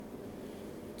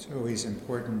It's always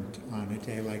important on a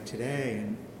day like today,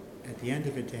 and at the end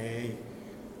of a day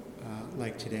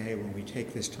like today, when we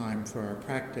take this time for our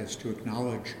practice to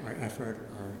acknowledge our effort,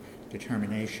 our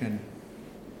determination.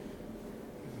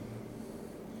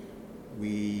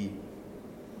 We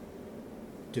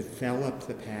develop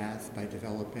the path by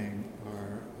developing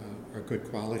our good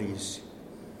qualities.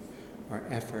 Our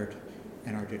effort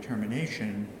and our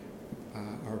determination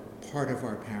are part of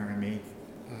our parami,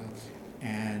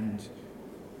 and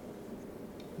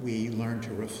we learn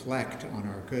to reflect on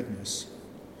our goodness.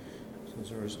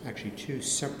 So there's actually two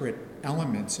separate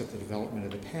elements of the development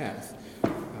of the path.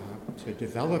 To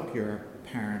develop your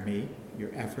parami,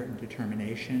 your effort and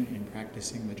determination in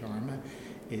practicing the Dharma,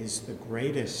 is the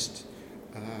greatest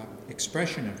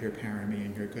expression of your parami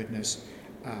and your goodness.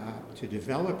 To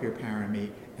develop your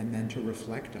parami and then to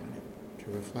reflect on it.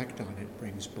 To reflect on it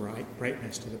brings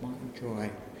brightness to the mind, joy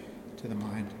to the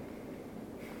mind.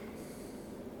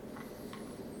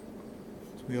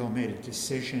 So we all made a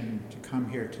decision to come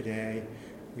here today.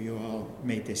 We all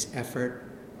made this effort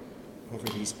over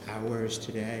these hours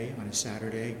today on a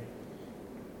Saturday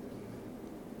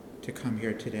to come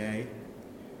here today.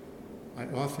 I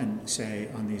often say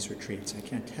on these retreats, I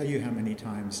can't tell you how many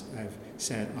times I've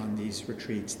said on these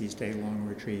retreats, these day-long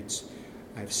retreats,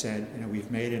 I've said, we've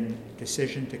made a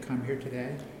decision to come here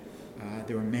today.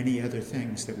 There were many other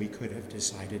things that we could have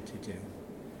decided to do.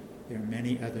 There are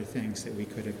many other things that we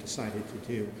could have decided to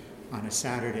do on a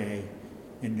Saturday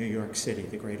in New York City,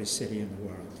 the greatest city in the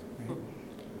world. Right?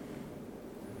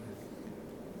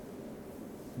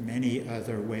 Many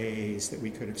other ways that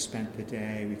we could have spent the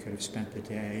day. We could have spent the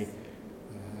day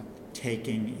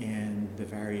taking in the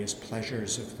various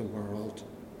pleasures of the world.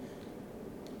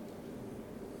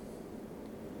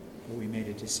 But we made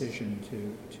a decision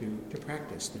to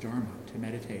practice the Dharma, to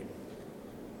meditate,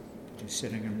 to do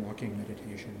sitting and walking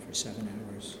meditation for 7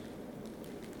 hours.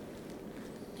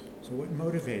 So what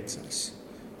motivates us?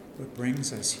 What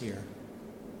brings us here?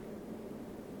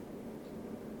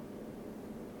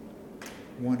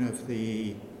 One of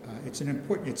the it's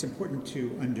important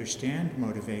to understand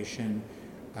motivation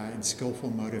and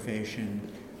skillful motivation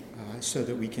so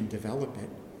that we can develop it.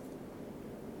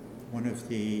 One of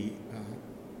the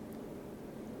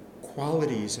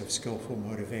qualities of skillful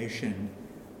motivation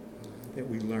that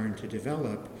we learn to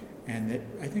develop, and that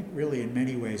I think really in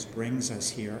many ways brings us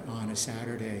here on a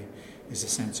Saturday, is a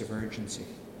sense of urgency.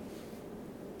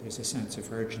 There's a sense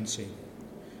of urgency.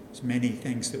 There's many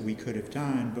things that we could have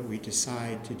done, but we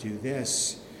decide to do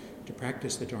this, to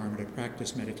practice the Dharma, to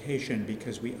practice meditation,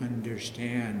 because we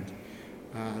understand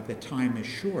that time is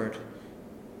short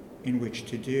in which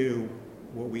to do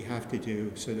what we have to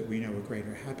do so that we know a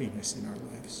greater happiness in our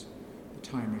lives. The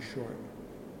time is short.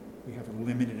 We have a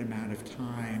limited amount of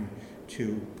time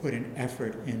to put an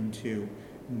effort into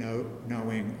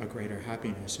knowing a greater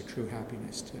happiness, a true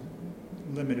happiness, to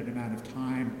limited amount of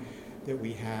time that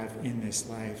we have in this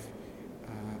life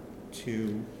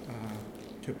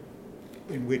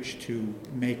in which to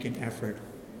make an effort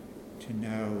to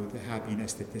know the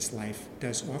happiness that this life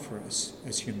does offer us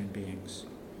as human beings.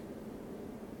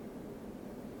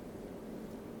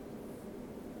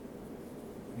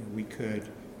 We could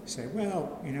say,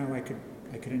 well,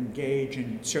 I could engage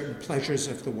in certain pleasures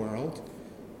of the world.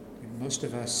 And most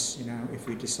of us, if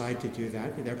we decide to do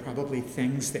that, there are probably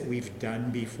things that we've done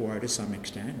before to some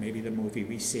extent. Maybe the movie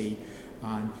we see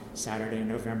on Saturday,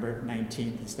 November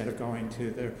 19th, instead of going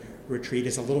to the retreat,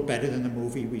 is a little better than the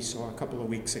movie we saw a couple of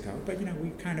weeks ago. But,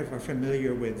 we kind of are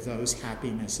familiar with those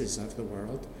happinesses of the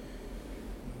world.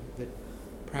 That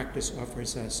practice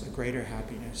offers us a greater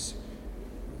happiness,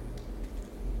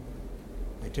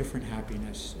 a different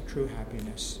happiness, a true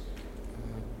happiness.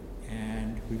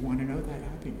 And we want to know that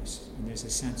happiness. And there's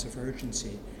a sense of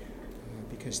urgency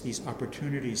because these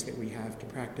opportunities that we have to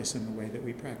practice in the way that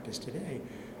we practice today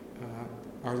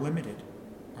are limited.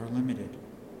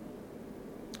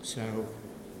 So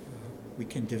we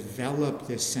can develop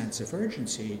this sense of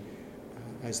urgency,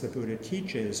 as the Buddha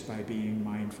teaches, by being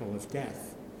mindful of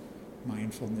death.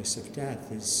 Mindfulness of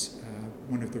death is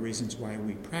one of the reasons why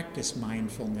we practice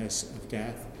mindfulness of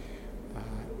death,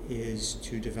 is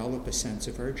to develop a sense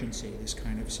of urgency, this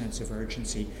kind of sense of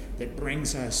urgency that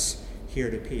brings us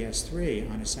here to PS3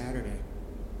 on a Saturday.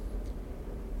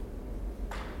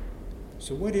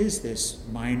 So what is this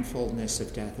mindfulness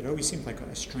of death? It always seems like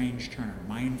a strange term,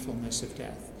 mindfulness of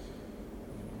death.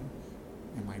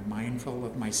 Am I mindful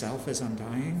of myself as I'm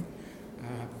dying?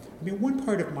 One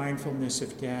part of mindfulness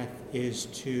of death is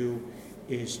to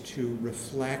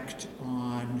reflect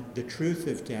on the truth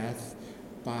of death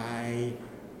by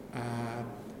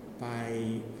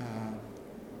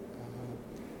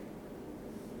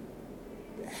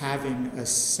having a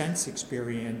sense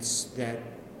experience that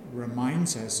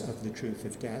reminds us of the truth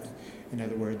of death. In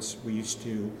other words, we used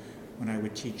to, when I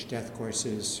would teach death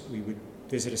courses, we would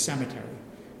visit a cemetery.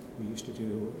 We used to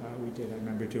do, I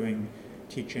remember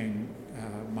teaching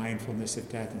mindfulness of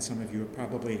death, and some of you were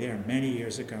probably there many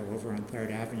years ago over on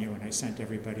 3rd Avenue, and I sent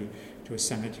everybody to a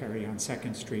cemetery on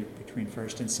 2nd Street between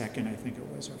 1st and 2nd, I think it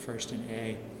was, or 1st and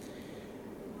A.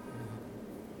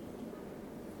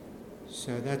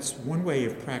 So that's one way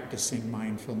of practicing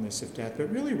mindfulness of death.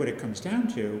 But really what it comes down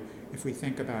to, if we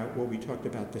think about what we talked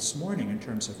about this morning in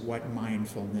terms of what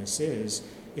mindfulness is,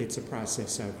 it's a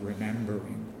process of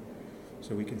remembering.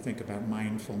 So we can think about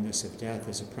mindfulness of death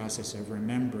as a process of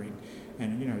remembering.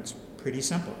 And, it's pretty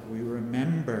simple. We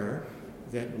remember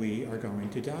that we are going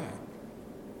to die,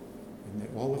 and that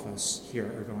all of us here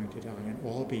are going to die, and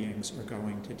all beings are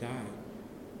going to die.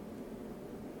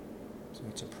 So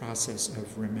it's a process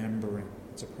of remembering.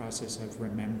 It's a process of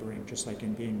remembering, just like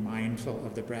in being mindful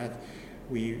of the breath.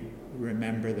 We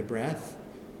remember the breath,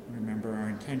 remember our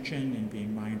intention. In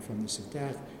being mindfulness of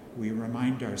death, we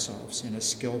remind ourselves in a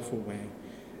skillful way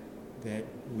that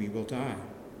we will die.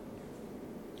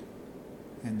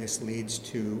 And this leads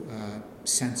to a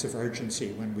sense of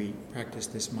urgency when we practice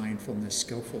this mindfulness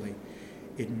skillfully.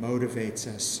 It motivates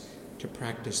us to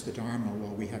practice the Dharma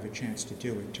while we have a chance to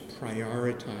do it, to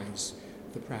prioritize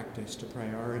the practice, to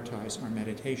prioritize our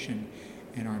meditation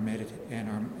and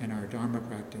our Dharma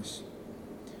practice.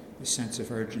 The sense of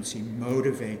urgency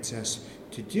motivates us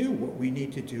to do what we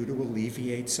need to do to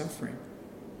alleviate suffering.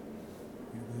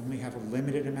 We only have a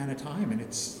limited amount of time, and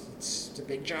it's a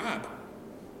big job.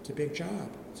 It's a big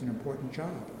job. It's an important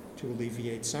job to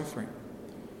alleviate suffering.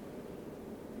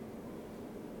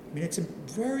 I mean, it's a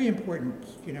very important,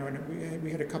 and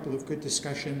we had a couple of good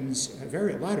discussions,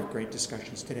 a lot of great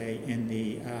discussions today in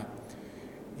the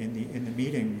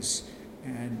meetings,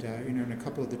 and in a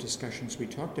couple of the discussions we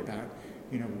talked about,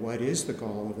 what is the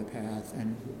goal of the path,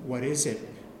 and what is it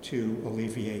to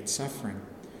alleviate suffering.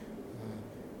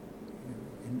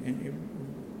 And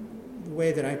the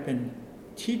way that I've been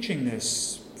teaching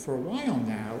this for a while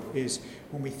now is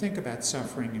when we think about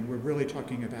suffering, and we're really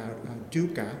talking about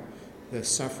dukkha, the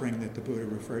suffering that the Buddha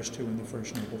refers to in the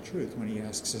First Noble Truth when he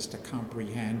asks us to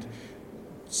comprehend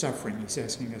suffering. He's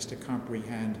asking us to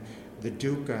comprehend the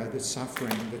dukkha, the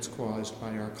suffering that's caused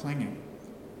by our clinging.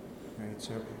 Right?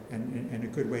 So, and a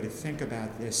good way to think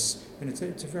about this, and it's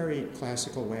a very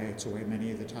classical way, it's a way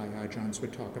many of the Thai Ajahns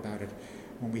would talk about it.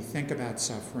 When we think about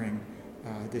suffering,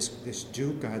 this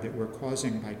dukkha that we're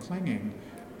causing by clinging,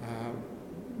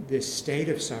 this state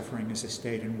of suffering is a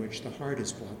state in which the heart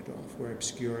is blocked off. We're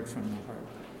obscured from the heart.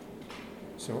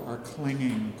 So our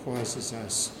clinging causes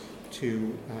us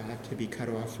to be cut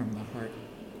off from the heart.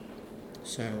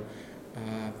 So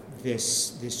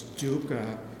this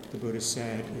dukkha, the Buddha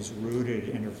said, is rooted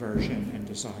in aversion and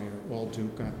desire. All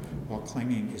dukkha, all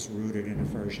clinging is rooted in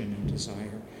aversion and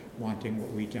desire, wanting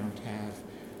what we don't have,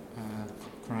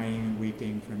 crying and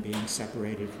weeping from being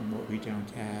separated from what we don't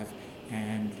have,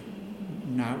 and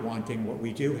not wanting what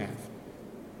we do have,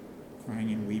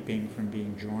 crying and weeping from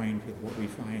being joined with what we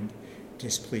find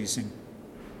displeasing.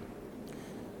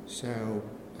 So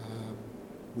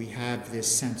we have this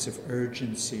sense of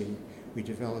urgency. We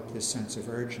develop this sense of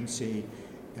urgency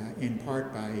in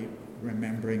part by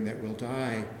remembering that we'll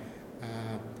die.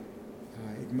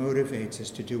 It motivates us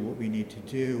to do what we need to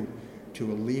do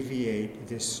to alleviate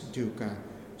this dukkha,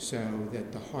 so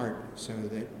that the heart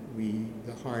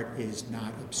is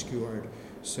not obscured,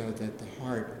 so that the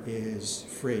heart is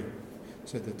free,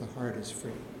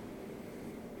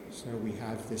 So we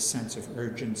have this sense of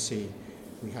urgency.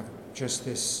 We have just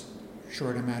this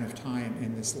short amount of time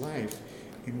in this life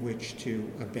in which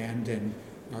to abandon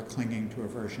our clinging to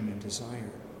aversion and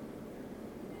desire.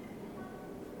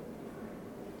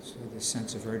 So this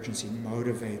sense of urgency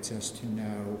motivates us to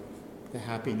know the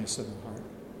happiness of the heart,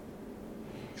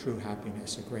 true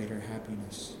happiness, a greater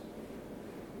happiness.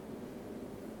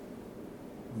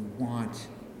 We want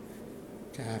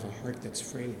to have a heart that's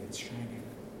free, that's shining.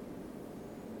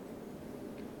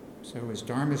 So as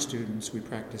Dharma students, we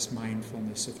practice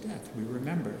mindfulness of death. We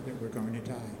remember that we're going to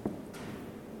die.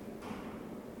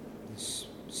 This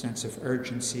sense of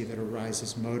urgency that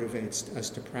arises motivates us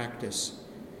to practice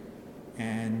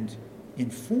and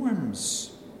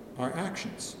informs our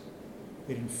actions.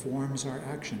 It informs our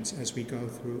actions as we go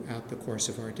throughout the course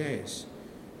of our days.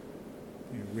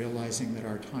 Realizing that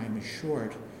our time is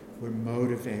short, we're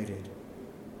motivated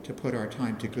to put our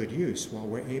time to good use while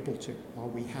we're able to, while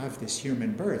we have this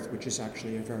human birth, which is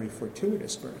actually a very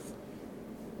fortuitous birth.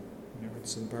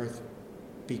 It's a birth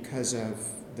because of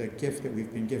the gift that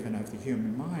we've been given of the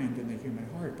human mind and the human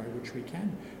heart, by which we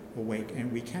can awake, and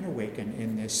we can awaken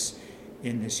in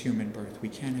this human birth. We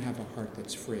can have a heart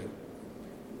that's free.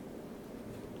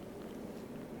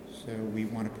 So we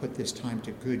want to put this time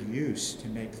to good use to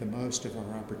make the most of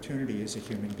our opportunity as a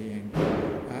human being,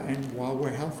 and while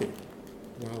we're healthy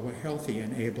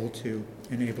and able to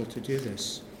do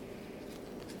this.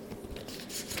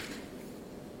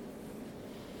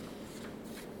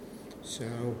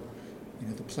 So,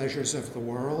 the pleasures of the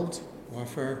world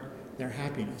offer their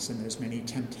happiness, and there's many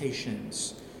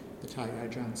temptations. The Thai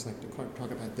Ajahns like to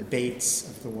talk about the baits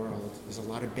of the world. There's a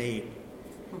lot of bait.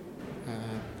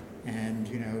 And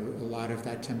a lot of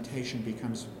that temptation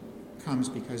comes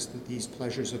because these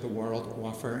pleasures of the world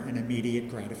offer an immediate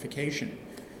gratification.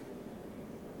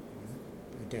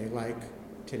 A day like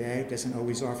today doesn't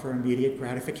always offer immediate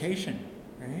gratification,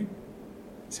 right?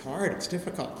 It's hard, it's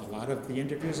difficult. A lot of the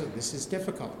interviews this is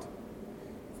difficult.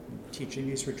 Teaching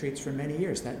these retreats for many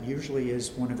years, that usually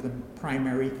is one of the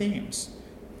primary themes.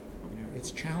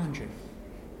 It's challenging.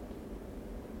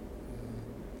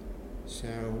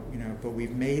 But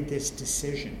we've made this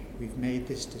decision. We've made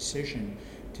this decision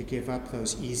to give up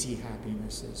those easy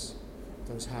happinesses,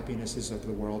 those happinesses of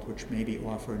the world which maybe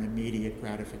offer an immediate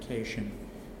gratification.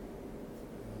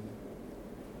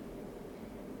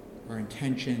 Our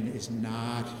intention is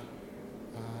not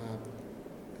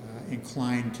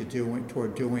inclined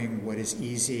toward doing what is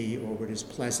easy or what is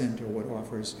pleasant or what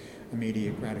offers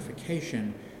immediate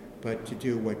gratification, but to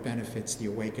do what benefits the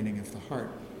awakening of the heart,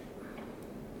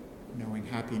 knowing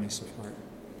happiness of heart.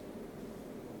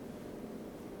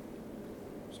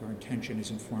 So our intention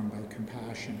is informed by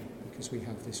compassion because we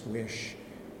have this wish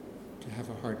to have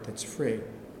a heart that's free.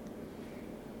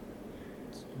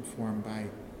 It's informed by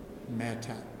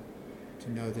metta,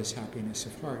 to know this happiness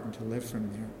of heart and to live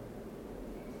from there.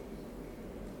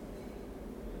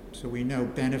 So we know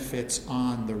benefits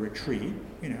on the retreat.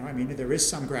 There is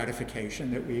some gratification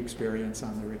that we experience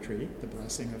on the retreat, the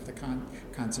blessing of the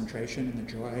concentration and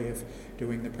the joy of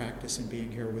doing the practice and being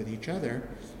here with each other.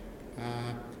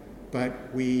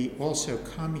 But we also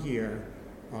come here,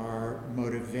 our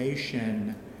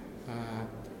motivation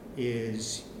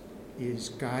is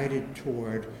guided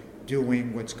toward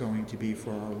doing what's going to be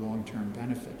for our long-term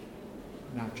benefit.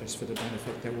 Not just for the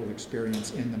benefit that we'll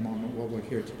experience in the moment while we're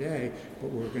here today, but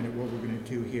what we're going to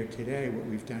do here today, what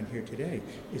we've done here today,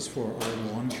 is for our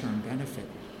long-term benefit.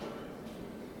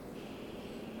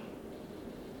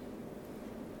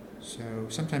 So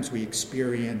sometimes we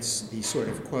experience these sort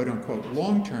of quote-unquote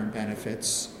long-term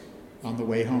benefits on the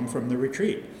way home from the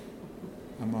retreat.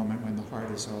 A moment when the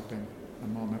heart is open, a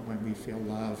moment when we feel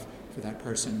love for that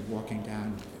person walking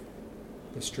down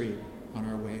the street on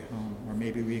our way home, or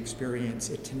maybe we experience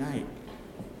it tonight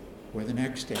or the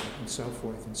next day, and so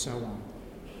forth and so on.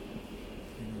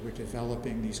 We're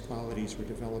developing these qualities, we're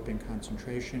developing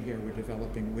concentration here, we're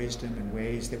developing wisdom in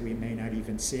ways that we may not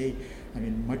even see.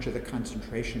 Much of the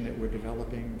concentration that we're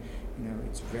developing,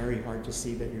 it's very hard to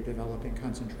see that you're developing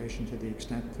concentration to the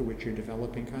extent to which you're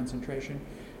developing concentration.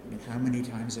 How many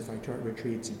times have I taught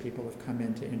retreats and people have come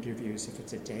into interviews, if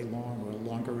it's a day long or a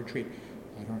longer retreat,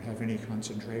 I don't have any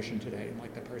concentration today. And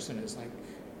the person is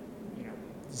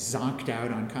zonked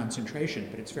out on concentration,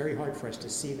 but it's very hard for us to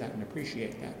see that and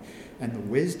appreciate that. And the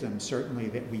wisdom certainly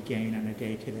that we gain on a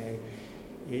day today,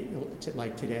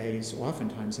 like today, is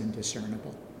oftentimes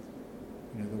indiscernible.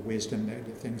 The wisdom,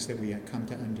 the things that we come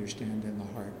to understand in the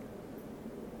heart.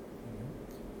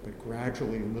 But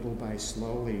gradually, little by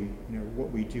slowly,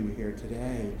 what we do here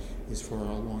today is for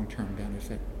our long-term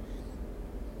benefit.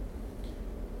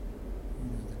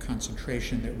 The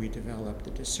concentration that we develop, the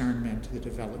discernment, the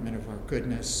development of our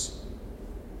goodness.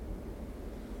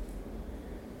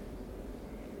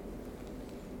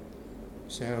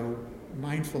 So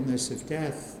mindfulness of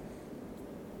death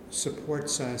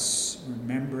supports us,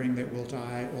 remembering that we'll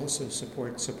die, also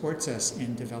supports us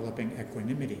in developing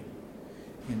equanimity.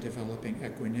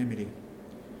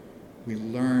 We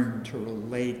learn to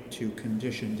relate to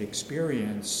conditioned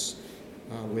experience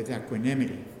with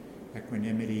equanimity.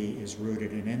 Equanimity is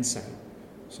rooted in insight.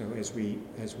 So as we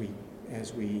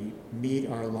meet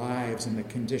our lives and the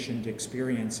conditioned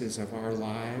experiences of our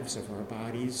lives, of our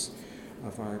bodies,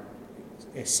 of our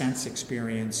sense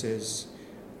experiences,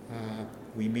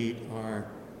 we meet our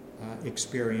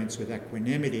experience with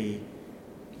equanimity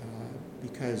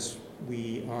because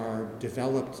we are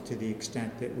developed to the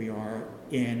extent that we are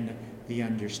in the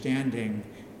understanding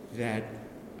that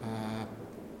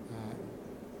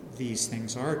these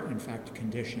things are, in fact,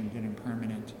 conditioned and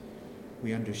impermanent.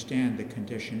 We understand the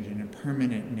conditioned and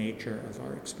impermanent nature of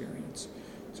our experience.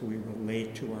 So we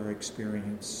relate to our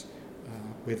experience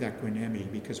with equanimity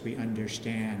because we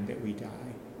understand that we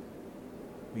die.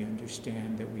 We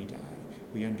understand that we die.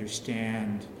 We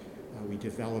understand, we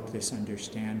develop this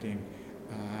understanding.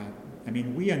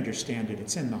 We understand it,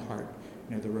 it's in the heart.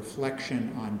 The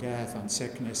reflection on death, on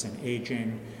sickness and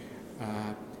aging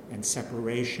and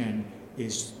separation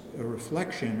is a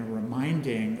reflection, a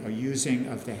reminding, a using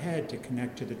of the head to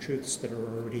connect to the truths that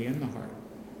are already in the heart.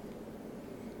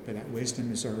 But that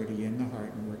wisdom is already in the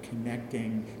heart, and we're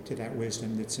connecting to that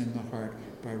wisdom that's in the heart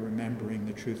by remembering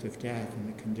the truth of death and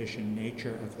the conditioned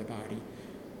nature of the body.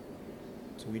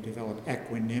 So we develop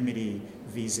equanimity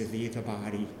vis-a-vis the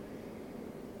body.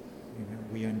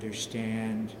 We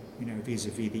understand,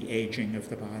 vis-a-vis the aging of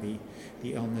the body,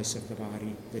 the illness of the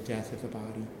body, the death of the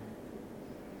body.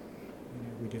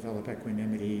 We develop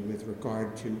equanimity with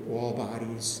regard to all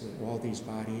bodies, all these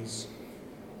bodies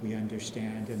we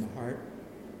understand in the heart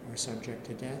are subject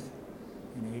to death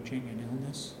and aging and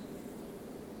illness.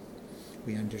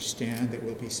 We understand that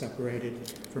we'll be separated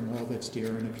from all that's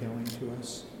dear and appealing to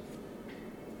us.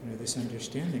 This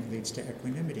understanding leads to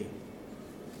equanimity.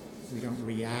 We don't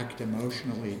react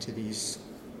emotionally to these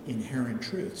inherent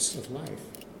truths of life.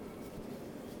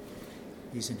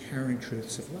 These inherent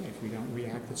truths of life. We don't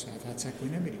react, that's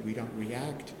equanimity. We don't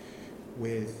react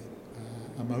with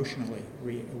emotionally.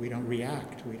 We don't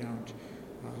react. We don't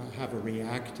have a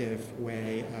reactive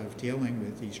way of dealing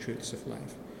with these truths of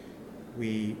life.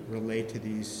 We relate to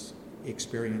these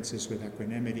experiences with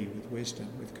equanimity, with wisdom,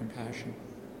 with compassion.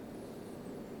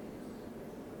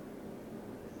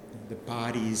 The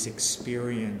body's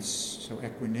experience, so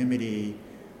equanimity,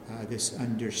 this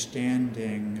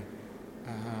understanding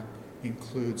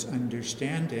includes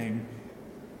understanding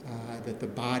that the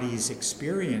body's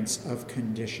experience of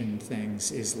conditioned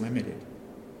things is limited.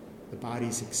 The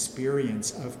body's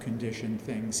experience of conditioned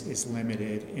things is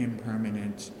limited,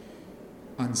 impermanent,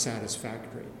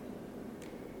 unsatisfactory.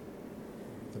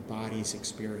 The body's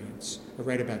experience. I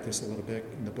write about this a little bit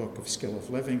in the book of Skill of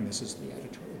Living. This is the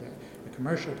editorial, the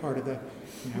commercial part of the,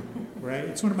 right?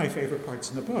 It's one of my favorite parts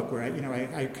in the book where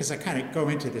because I kind of go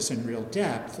into this in real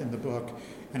depth in the book,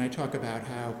 and I talk about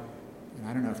how, and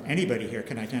I don't know if anybody here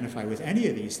can identify with any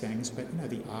of these things, but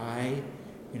the eye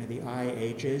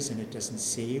ages and it doesn't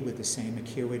see with the same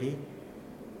acuity,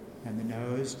 and the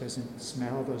nose doesn't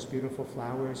smell those beautiful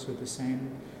flowers with the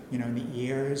same, and the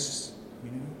ears,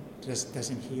 just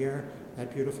doesn't hear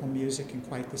that beautiful music in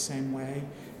quite the same way,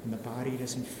 and the body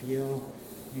doesn't feel,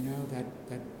 that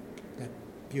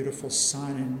beautiful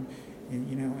sun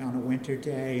on a winter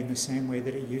day in the same way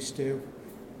that it used to.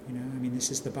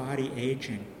 This is the body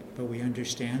aging, but we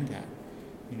understand that.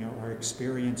 Our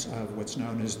experience of what's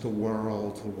known as the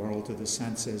world of the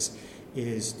senses,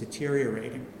 is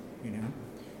deteriorating,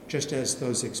 just as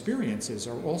those experiences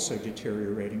are also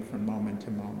deteriorating from moment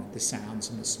to moment, the sounds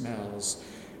and the smells,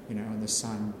 and the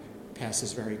sun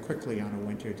passes very quickly on a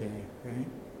winter day, right?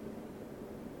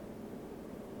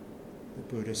 The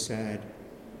Buddha said,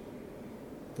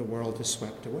 the world is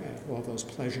swept away. All those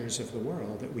pleasures of the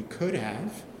world that we could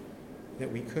have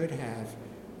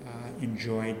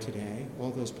enjoyed today,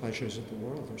 all those pleasures of the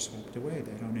world are swept away.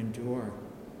 They don't endure.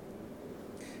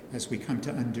 As we come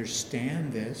to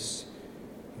understand this,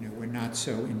 we're not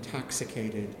so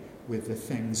intoxicated with the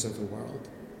things of the world.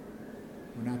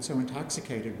 We're not so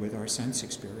intoxicated with our sense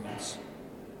experience.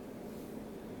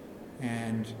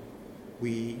 And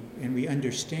we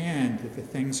understand that the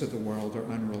things of the world are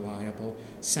unreliable.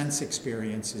 Sense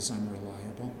experience is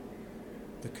unreliable.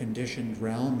 The conditioned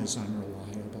realm is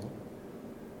unreliable.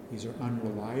 These are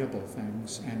unreliable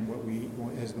things, and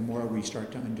the more we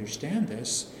start to understand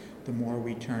this, the more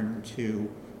we turn to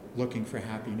looking for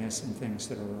happiness in things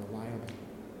that are reliable.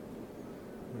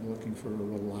 We're looking for a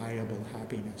reliable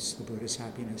happiness. The Buddha's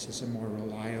happiness is a more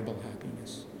reliable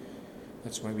happiness.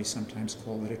 That's why we sometimes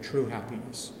call it a true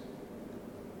happiness.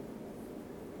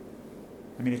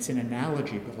 It's an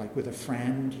analogy, but like with a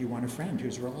friend, you want a friend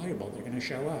who's reliable. They're going to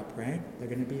show up, right? They're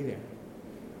going to be there.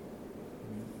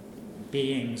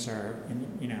 Beings are,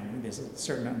 there's a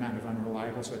certain amount of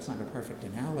unreliable, so it's not a perfect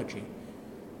analogy.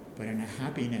 But in a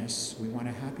happiness, we want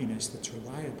a happiness that's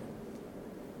reliable.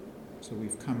 So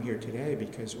we've come here today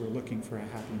because we're looking for a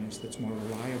happiness that's more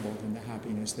reliable than the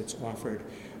happiness that's offered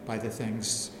by the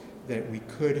things that we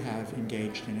could have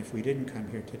engaged in if we didn't come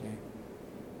here today.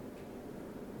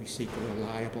 We seek a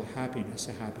reliable happiness,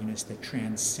 a happiness that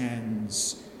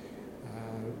transcends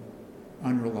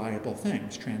unreliable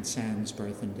things, transcends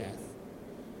birth and death.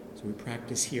 So we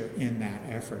practice here in that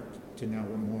effort to know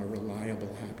a more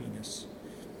reliable happiness.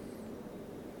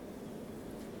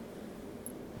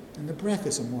 And the breath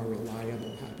is a more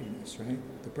reliable happiness, right?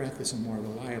 The breath is a more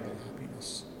reliable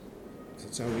happiness.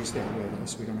 It's always there with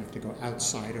us. We don't have to go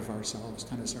outside of ourselves.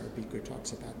 Thanissaro Bhikkhu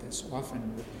talks about this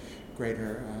often with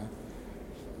greater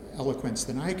eloquence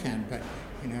than I can, but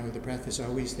the breath is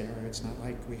always there. It's not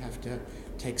like we have to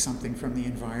take something from the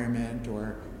environment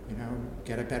or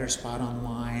get a better spot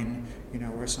online,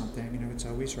 or something. It's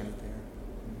always right there.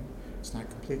 It's not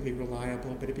completely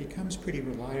reliable, but it becomes pretty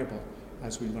reliable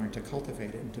as we learn to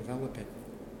cultivate it and develop it.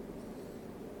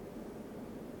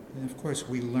 And of course,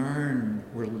 we're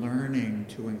learning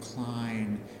to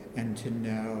incline and to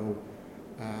know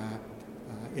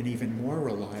an even more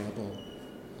reliable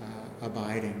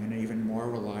abiding, an even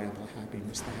more reliable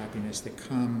happiness, the happiness that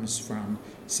comes from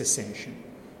cessation,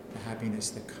 the happiness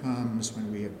that comes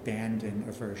when we abandon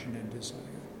aversion and desire,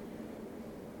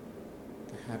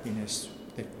 the happiness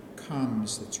that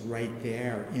comes, that's right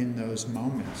there in those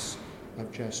moments of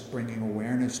just bringing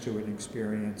awareness to an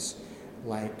experience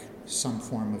like some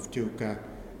form of dukkha,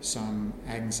 some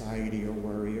anxiety or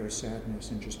worry or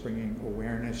sadness, and just bringing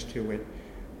awareness to it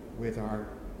with our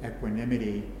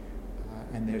equanimity.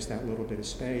 And there's that little bit of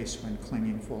space when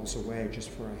clinging falls away just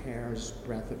for a hair's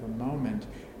breadth of a moment,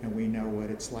 and we know what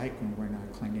it's like when we're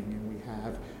not clinging, and we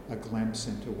have a glimpse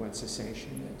into what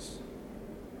cessation is.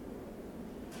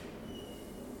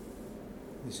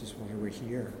 This is why we're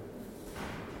here.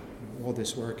 All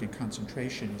this work in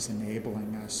concentration is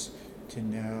enabling us to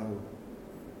know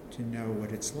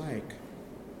what it's like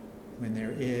when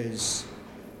there is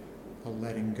a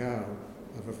letting go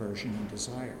of aversion and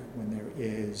desire, when there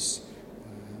is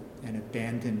an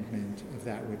abandonment of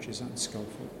that which is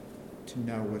unskillful, to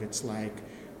know what it's like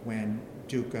when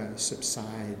dukkha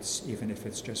subsides, even if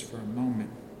it's just for a moment.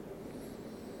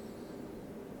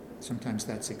 Sometimes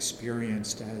that's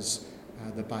experienced as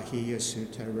the Bahiya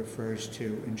Sutta refers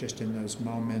to, and just in those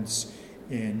moments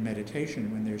in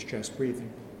meditation when there's just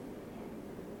breathing.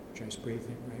 Just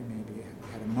breathing, right? Maybe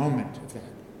I had a moment of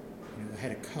that. I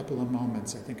had a couple of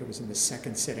moments, I think it was in the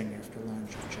second sitting after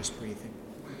lunch, of just breathing.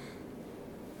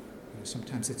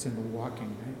 Sometimes it's in the walking,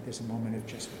 right? There's a moment of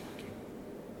just walking.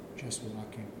 Just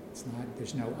walking.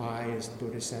 There's no I, as the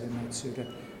Buddha said in that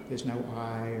sutta. There's no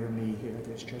I or me here.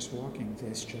 There's just walking.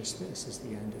 This is the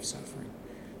end of suffering,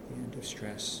 the end of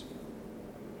stress.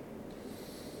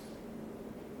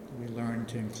 We learn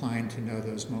to incline to know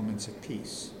those moments of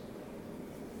peace.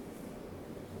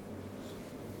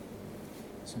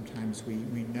 Sometimes we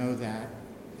know that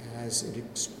as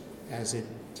it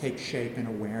takes shape in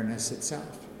awareness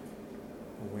itself.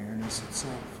 Awareness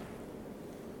itself.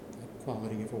 That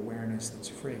quality of awareness that's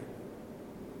free.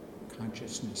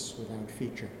 Consciousness without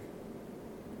feature.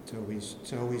 It's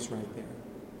always right there.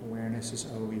 Awareness is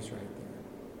always right there.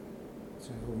 It's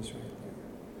always right there.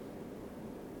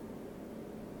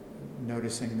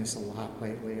 Noticing this a lot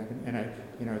lately,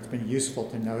 it's been useful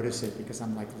to notice it because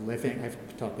I'm living. I've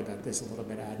talked about this a little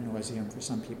bit ad nauseum for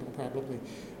some people probably,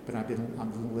 but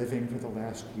I'm living for the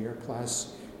last year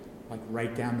plus,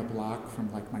 right down the block from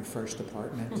my first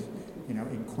apartment,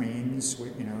 in Queens.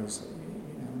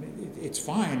 It's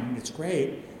fine, it's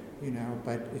great,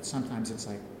 but sometimes it's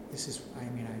this is.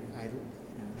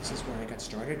 This is where I got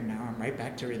started, and now I'm right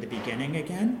back to the beginning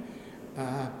again.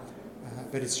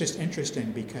 But it's just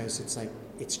interesting because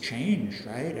it's changed,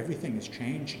 right? Everything has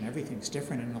changed and everything's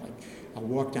different. And I'll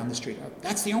walk down the street. Oh,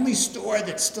 that's the only store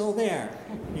that's still there.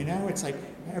 It's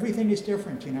everything is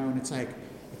different. And it's like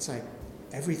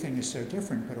everything is so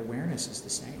different, but awareness is the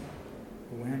same.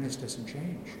 Awareness doesn't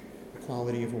change. The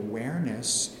quality of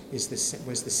awareness was the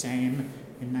same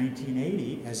in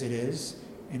 1980 as it is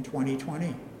in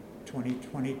 2020,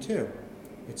 2022.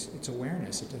 It's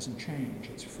awareness. It doesn't change.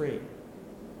 It's free.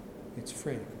 It's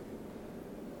free.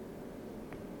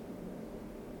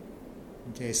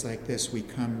 In days like this, we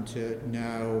come to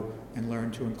know and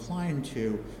learn to incline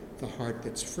to the heart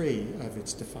that's free of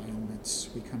its defilements.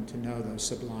 We come to know those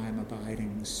sublime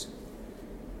abidings.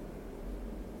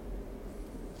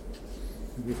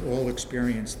 We've all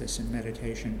experienced this in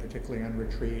meditation, particularly on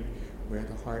retreat, where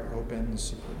the heart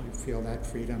opens, you feel that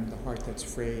freedom, the heart that's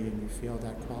free, and you feel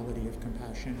that quality of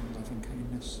compassion and loving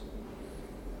kindness.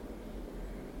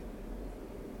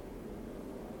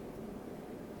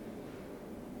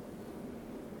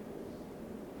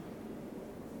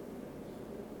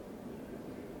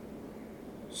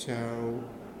 So,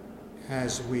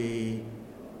 as we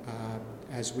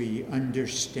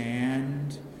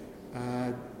understand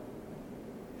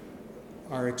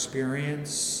our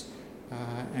experience,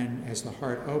 and as the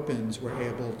heart opens, as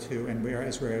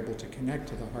we're able to connect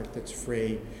to the heart that's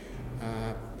free,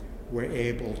 we're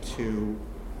able to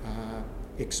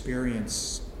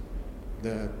experience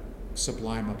the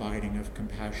sublime abiding of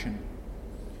compassion.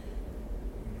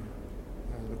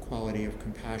 The quality of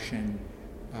compassion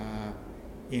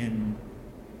in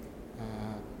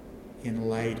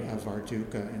light of our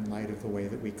dukkha, in light of the way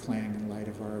that we cling, in light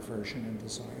of our aversion and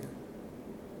desire.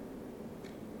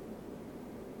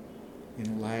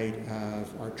 In light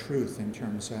of our truth in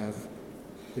terms of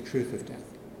the truth of death.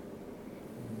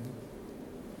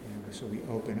 So we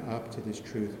open up to this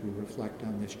truth, we reflect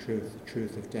on this truth, the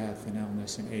truth of death and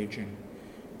illness and aging.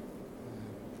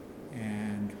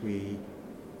 And we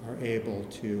are able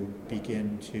to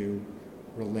begin to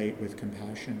relate with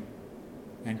compassion.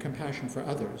 And compassion for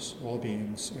others. All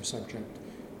beings are subject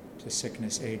to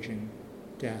sickness, aging,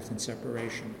 death, and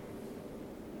separation.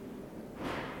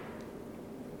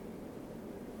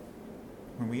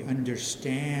 When we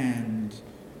understand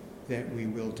that we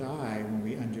will die, when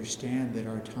we understand that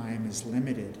our time is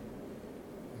limited,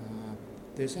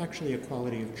 there's actually a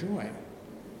quality of joy.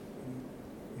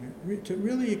 To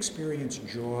really experience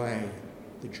joy,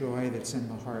 the joy that's in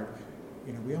the heart,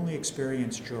 we only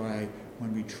experience joy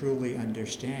when we truly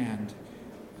understand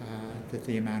that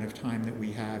the amount of time that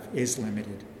we have is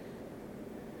limited.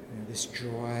 This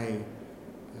joy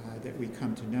that we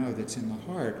come to know that's in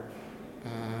the heart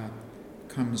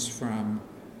comes from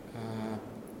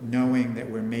knowing that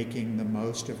we're making the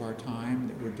most of our time,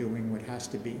 that we're doing what has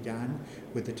to be done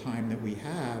with the time that we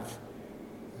have.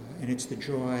 And it's the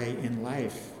joy in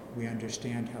life. We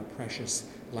understand how precious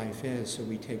life is, so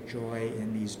we take joy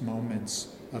in these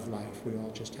moments of life. We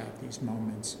all just have these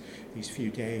moments, these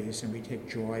few days, and we take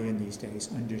joy in these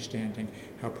days, understanding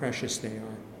how precious they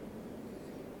are.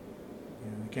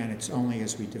 Again, it's only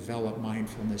as we develop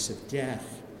mindfulness of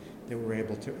death that we're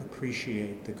able to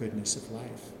appreciate the goodness of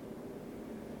life.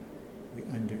 We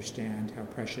understand how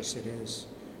precious it is.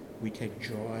 We take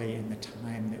joy in the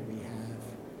time that we have.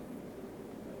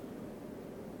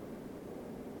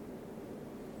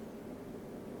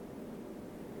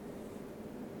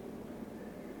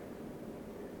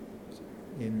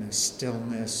 In the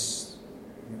stillness,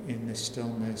 in the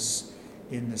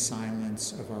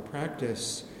silence of our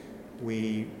practice,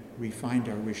 we find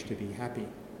our wish to be happy.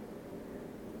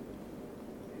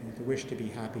 The wish to be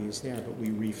happy is there, but we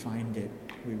refind it.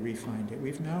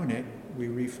 We've known it, we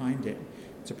refind it.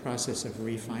 It's a process of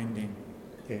refinding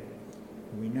it.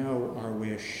 We know our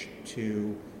wish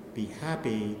to be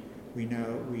happy. We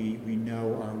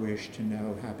know our wish to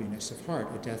know happiness of heart,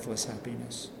 a deathless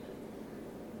happiness.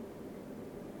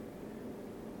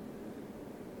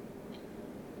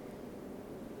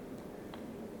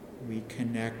 We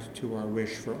connect to our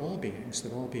wish for all beings,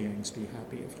 that all beings be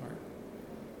happy of heart.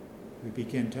 We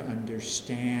begin to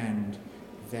understand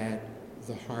that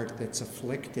the heart that's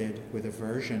afflicted with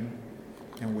aversion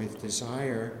and with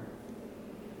desire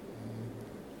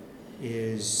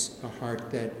is a heart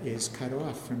that is cut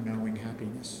off from knowing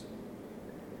happiness.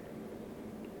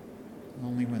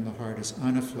 Only when the heart is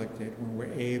unafflicted, when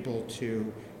we're able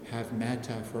to have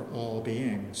metta for all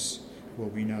beings, will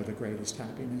we know the greatest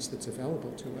happiness that's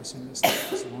available to us in this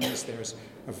life. As long as there's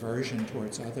aversion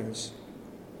towards others,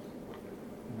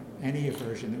 any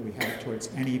aversion that we have towards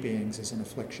any beings is an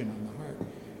affliction on the heart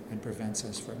and prevents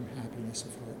us from happiness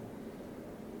of heart.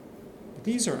 But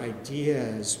these are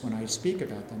ideas when I speak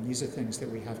about them. These are things that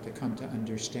we have to come to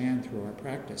understand through our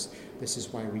practice. This is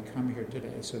why we come here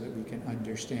today, so that we can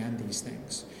understand these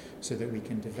things, so that we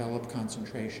can develop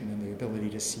concentration and the ability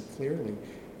to see clearly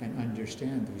and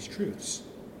understand these truths.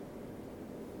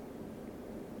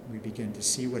 We begin to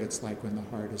see what it's like when the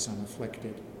heart is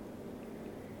unafflicted.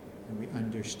 And we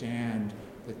understand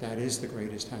that that is the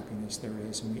greatest happiness there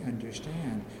is. And we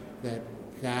understand that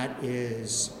that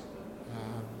is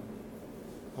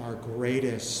our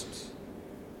greatest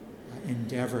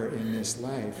endeavor in this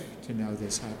life, to know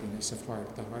this happiness of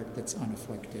heart, the heart that's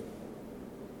unafflicted.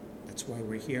 That's why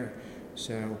we're here.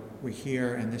 So we're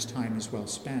here, and this time is well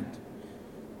spent.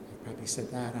 I've probably said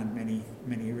that on many,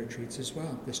 many retreats as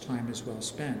well. This time is well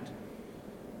spent.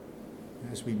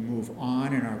 As we move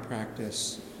on in our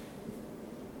practice,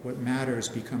 what matters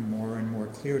become more and more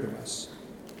clear to us.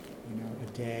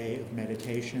 A day of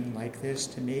meditation like this,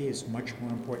 to me, is much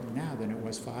more important now than it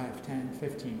was 5, 10,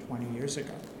 15, 20 years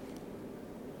ago.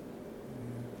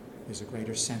 There's a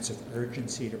greater sense of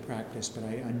urgency to practice, but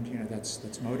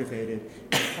that's motivated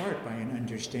in part by an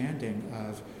understanding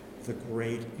of the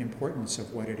great importance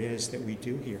of what it is that we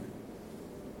do here.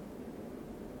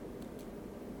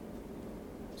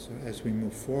 So as we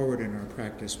move forward in our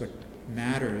practice, what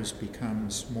matters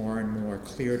becomes more and more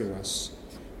clear to us,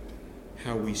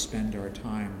 how we spend our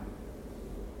time.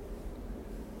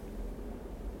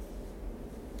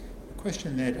 The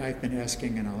question that I've been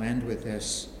asking, and I'll end with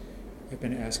this, I've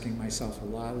been asking myself a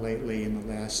lot lately in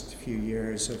the last few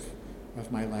years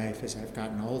of my life as I've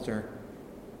gotten older,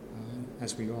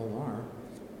 as we all are.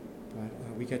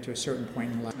 But we get to a certain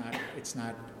point in life, it's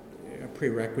not a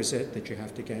prerequisite that you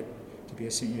have to get to be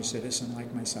a senior citizen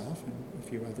like myself and a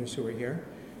few others who are here.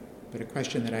 But a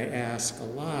question that I ask a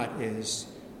lot is,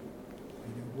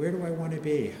 where do I want to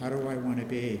be? How do I want to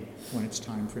be when it's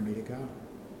time for me to go?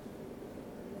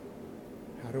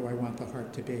 How do I want the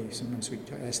heart to be? Sometimes we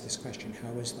ask this question,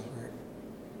 how is the heart?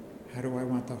 How do I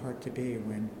want the heart to be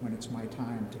when it's my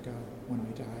time to go, when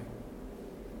I die?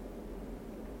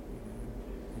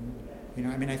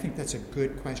 And, I think that's a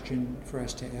good question for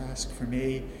us to ask. For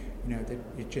me, that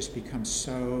it just becomes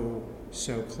so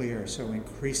clear, so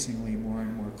increasingly more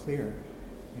and more clear,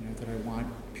 that I want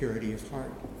purity of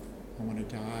heart. I want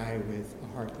to die with a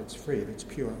heart that's free, that's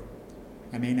pure.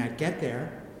 I may not get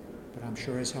there, but I'm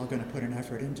sure as hell going to put an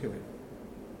effort into it.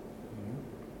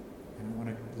 And I want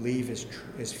to leave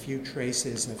as few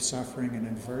traces of suffering and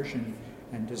aversion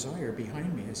and desire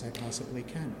behind me as I possibly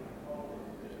can.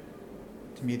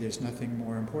 To me, there's nothing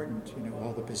more important.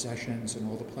 All the possessions and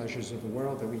all the pleasures of the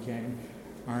world that we gain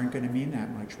aren't going to mean that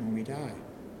much when we die.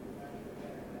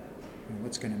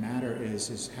 What's going to matter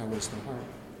is how is the heart?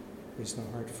 Is the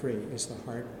heart free? Is the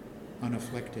heart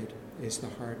unafflicted? Is the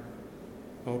heart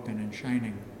open and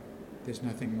shining? There's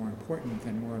nothing more important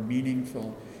and more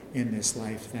meaningful in this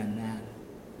life than that.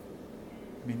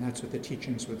 That's what the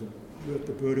teachings with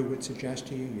the Buddha would suggest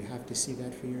to you. You have to see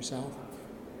that for yourself.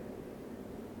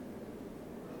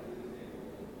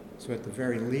 So at the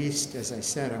very least, as I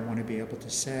said, I want to be able to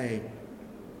say,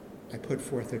 I put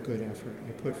forth a good effort.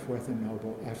 I put forth a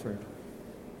noble effort,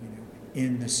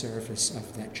 in the service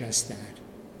of that,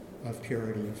 of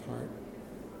purity of heart.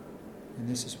 And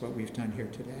this is what we've done here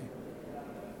today.